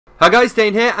Hi guys,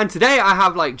 Dane here, and today I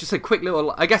have like just a quick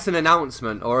little, I guess, an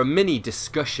announcement or a mini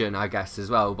discussion, I guess,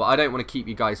 as well, but I don't want to keep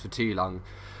you guys for too long.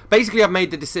 Basically, I've made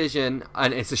the decision,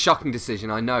 and it's a shocking decision,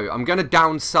 I know. I'm going to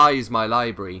downsize my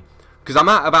library, because I'm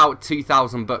at about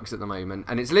 2,000 books at the moment,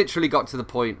 and it's literally got to the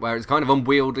point where it's kind of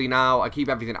unwieldy now. I keep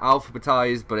everything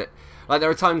alphabetized, but there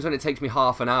are times when it takes me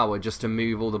half an hour just to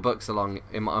move all the books along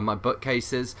in my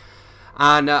bookcases.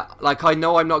 And I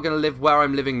know I'm not going to live where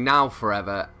I'm living now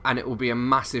forever, and it will be a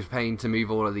massive pain to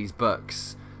move all of these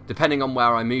books, depending on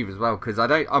where I move as well, because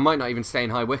I might not even stay in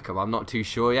High Wycombe. I'm not too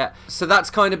sure yet. So that's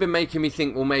kind of been making me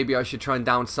think, well, maybe I should try and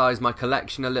downsize my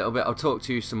collection a little bit. I'll talk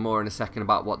to you some more in a second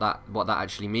about what that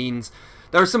actually means.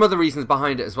 There are some other reasons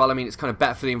behind it as well. I mean, it's kind of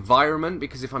better for the environment,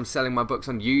 because if I'm selling my books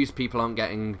on used, people aren't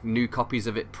getting new copies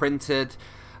of it printed.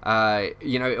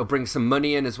 You know, it'll bring some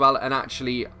money in as well, and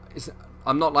actually,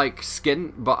 I'm not like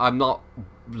skint, but I'm not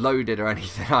loaded or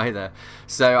anything either.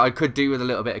 So I could do with a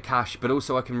little bit of cash, but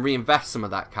also I can reinvest some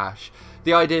of that cash.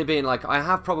 The idea being, like, I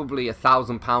have probably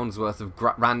 £1,000 worth of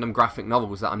random graphic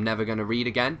novels that I'm never going to read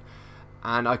again.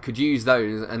 And I could use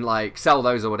those and like sell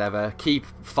those or whatever, keep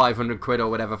 500 quid or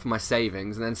whatever for my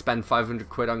savings, and then spend 500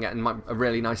 quid on getting a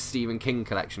really nice Stephen King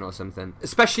collection or something.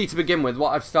 Especially to begin with,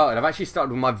 what I've actually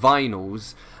started with my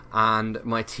vinyls and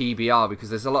my TBR, because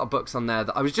there's a lot of books on there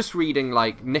that I was just reading,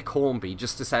 like Nick Hornby,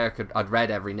 just to say I'd read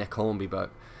every Nick Hornby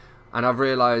book. And I've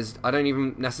realised I don't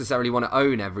even necessarily want to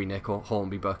own every Nick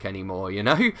Hornby book anymore, you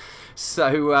know?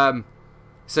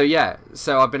 So yeah,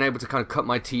 so I've been able to kind of cut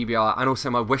my TBR and also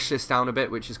my wish list down a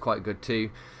bit, which is quite good too.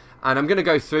 And I'm going to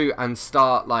go through and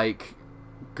start like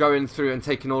going through and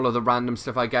taking all of the random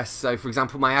stuff, I guess. So for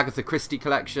example, my Agatha Christie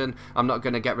collection, I'm not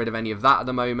going to get rid of any of that at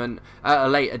the moment. At a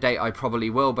later date I probably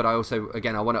will, but I also,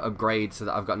 again, I want to upgrade so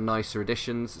that I've got nicer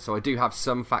editions. So I do have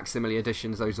some facsimile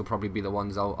editions. Those will probably be the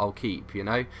ones I'll keep, you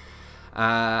know.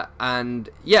 And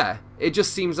yeah, it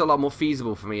just seems a lot more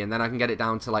feasible for me, and then I can get it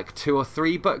down to like 2 or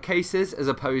 3 bookcases as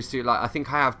opposed to, like, I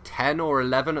think I have 10 or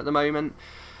 11 at the moment.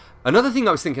 Another thing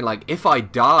I was thinking, like, if I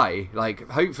die, like,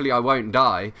 hopefully I won't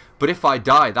die, but if I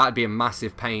die, that'd be a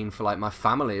massive pain for like my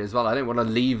family as well. I don't want to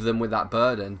leave them with that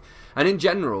burden. And in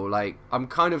general, like, I'm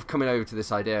kind of coming over to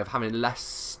this idea of having less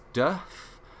stuff,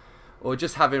 or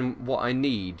just having what I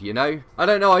need, you know? I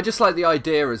don't know, I just like the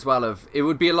idea as well of, it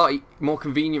would be a lot more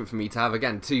convenient for me to have,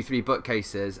 again, 2-3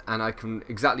 bookcases, and I can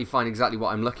find exactly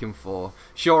what I'm looking for.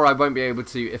 Sure, I won't be able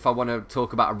to, if I want to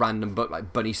talk about a random book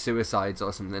like Bunny Suicides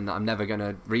or something that I'm never going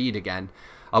to read again,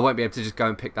 I won't be able to just go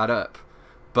and pick that up.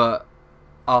 But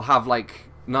I'll have like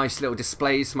nice little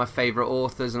displays for my favourite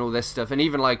authors and all this stuff, and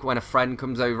even like when a friend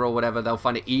comes over or whatever, they'll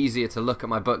find it easier to look at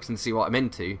my books and see what I'm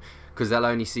into, because they'll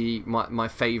only see my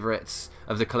favourites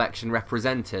of the collection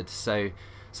represented. So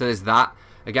there's that.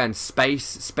 Again,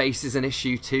 space is an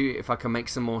issue too. If I can make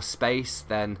some more space,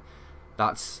 then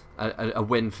that's a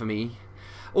win for me.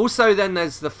 Also, then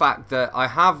there's the fact that I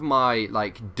have my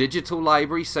like digital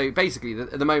library. So basically,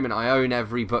 at the moment, I own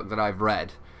every book that I've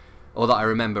read or that I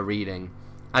remember reading.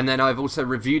 And then I've also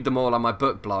reviewed them all on my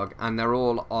book blog, and they're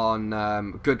all on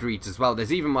Goodreads as well.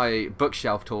 There's even my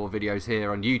bookshelf tour videos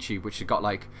here on YouTube, which have got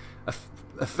like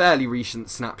a fairly recent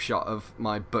snapshot of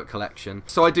my book collection.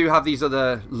 So I do have these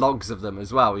other logs of them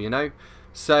as well, you know.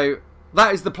 So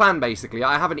that is the plan, basically.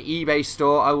 I have an eBay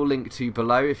store I will link to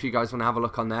below if you guys want to have a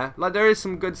look on there. Like, there is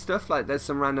some good stuff. Like, there's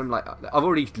some random, like, I've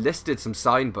already listed some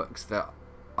signed books that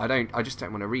I just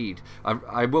don't want to read.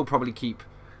 I will probably keep,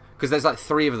 because there's like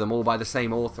 3 of them all by the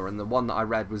same author, and the one that I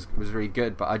read was really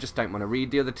good, but I just don't want to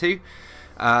read the other 2.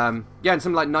 Yeah, and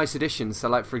some like nice editions. So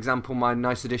like, for example, my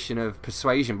nice edition of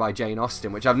Persuasion by Jane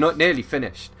Austen, which I've not nearly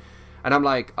finished, and I'm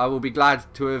like, I will be glad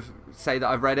to say that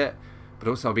I've read it, but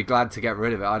also I'll be glad to get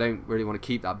rid of it. I don't really want to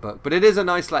keep that book, but it is a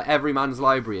nice like everyman's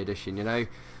library edition, you know.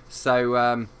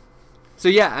 So so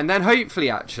yeah, and then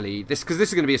hopefully actually because this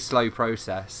is going to be a slow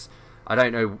process. I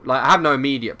don't know, like, I have no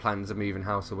immediate plans of moving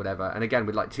house or whatever, and again,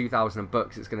 with like 2,000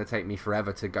 books, it's going to take me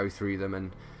forever to go through them,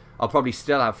 and I'll probably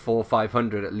still have 400 or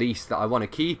 500 at least that I want to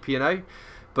keep, you know.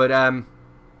 But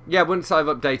yeah, once I've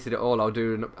updated it all, I'll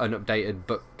do an updated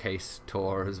bookcase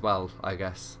tour as well, I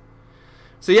guess.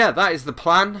 So yeah, that is the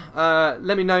plan.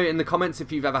 Let me know in the comments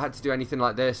if you've ever had to do anything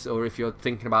like this, or if you're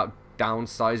thinking about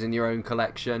downsizing your own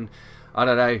collection. I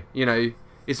don't know, you know.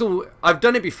 It's all, I've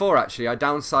done it before actually. I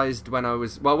downsized when I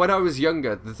was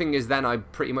younger. The thing is, then I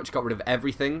pretty much got rid of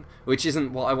everything, which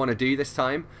isn't what I want to do this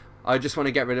time. I just want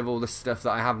to get rid of all the stuff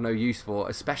that I have no use for,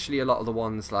 especially a lot of the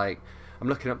ones, like, I'm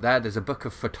looking up there, there's a book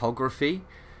of photography,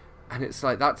 and it's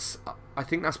like, I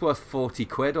think that's worth 40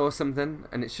 quid or something,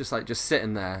 and it's just like, just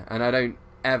sitting there, and I don't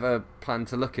ever plan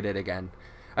to look at it again.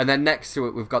 And then next to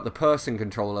it, we've got The Person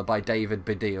Controller by David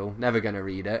Baddiel. Never going to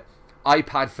read it.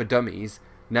 iPad for Dummies.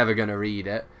 Never going to read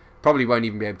it. Probably won't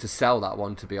even be able to sell that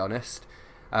one, to be honest.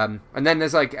 And then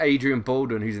there's like Adrian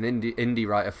Baldwin, who's an indie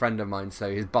writer friend of mine, so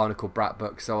his Barnacle Brat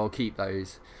book, so I'll keep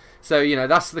those. So, you know,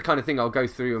 that's the kind of thing I'll go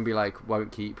through and be like,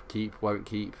 won't keep, won't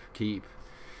keep.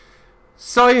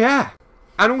 So, yeah.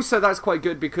 And also that's quite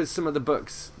good because some of the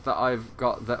books that I've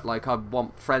got that like I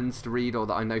want friends to read or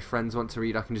that I know friends want to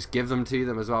read, I can just give them to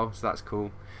them as well, so that's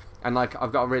cool. And like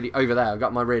I've got I've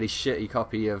got my really shitty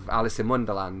copy of Alice in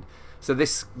Wonderland. So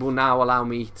this will now allow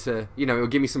me to, you know, it'll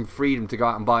give me some freedom to go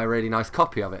out and buy a really nice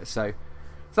copy of it. So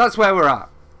that's where we're at.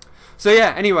 So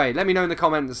yeah, anyway, let me know in the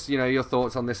comments, you know, your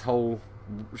thoughts on this whole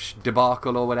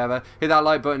debacle or whatever. Hit that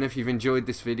like button if you've enjoyed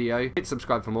this video. Hit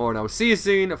subscribe for more, and I will see you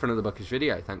soon for another bookish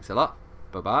video. Thanks a lot.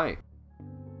 Bye-bye.